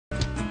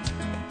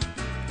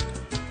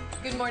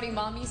Good morning,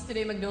 mommies.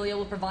 Today, Magnolia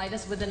will provide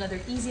us with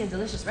another easy and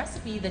delicious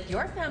recipe that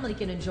your family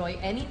can enjoy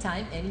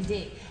anytime, any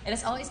day. And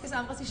as always,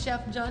 kasama ko si Chef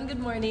John.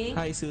 Good morning.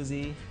 Hi,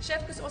 Suzy.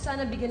 Chef, gusto ko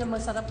sana bigyan ng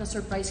masarap na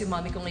surprise yung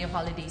mommy ko ngayong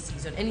holiday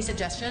season. Any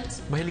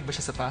suggestions? Mahilig ba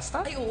siya sa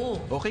pasta? Ay, oo.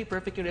 Okay,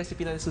 perfect yung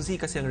recipe natin, Suzy,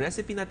 kasi ang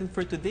recipe natin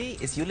for today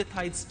is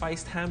yuletide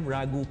spiced ham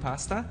ragu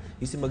pasta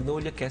using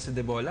Magnolia queso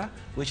de bola,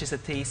 which is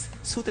a taste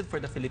suited for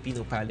the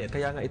Filipino palate.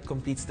 Kaya nga it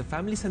completes the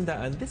family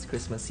sandaan this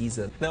Christmas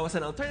season. Now, as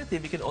an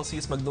alternative, you can also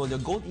use Magnolia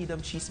Gold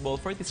Edam cheese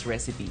ball for this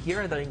recipe. Here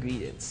are the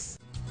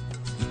ingredients.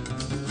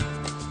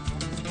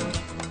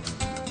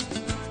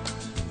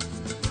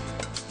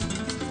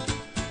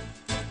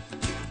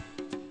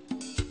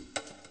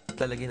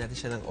 Lalagyan natin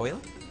siya ng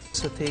oil.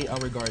 Saute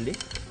our garlic,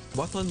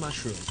 button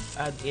mushroom.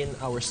 Add in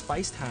our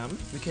spiced ham.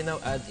 We can now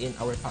add in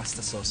our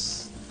pasta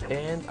sauce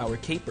and our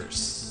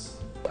capers.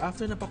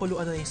 After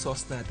napakuluan na yung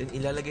sauce natin,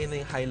 ilalagay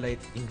na yung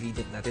highlight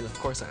ingredient natin. Of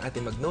course, ang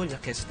ating Magnolia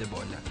queso de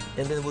bola.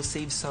 And then we'll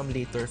save some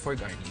later for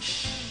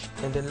garnish.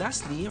 And then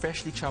lastly,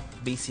 freshly chopped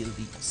basil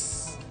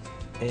leaves.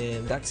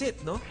 And that's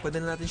it, no? Pwede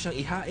na natin siyang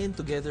ihain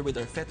together with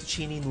our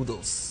fettuccine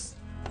noodles.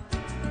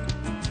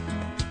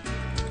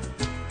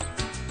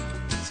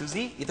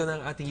 Suzy, ito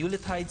na ang ating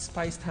yuletide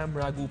spiced ham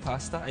ragu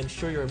pasta. I'm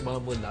sure your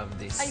mom will love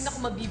this. Ay,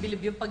 naku, mabibilib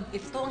yung pag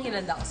ito ang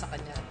hinanda ko sa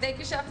kanya. Thank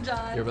you, Chef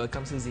John. You're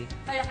welcome, Suzy.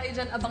 Kaya kayo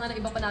dyan, abangan ang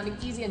iba pa naming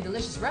easy and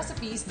delicious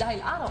recipes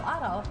dahil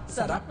araw-araw,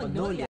 sarap Magnolia.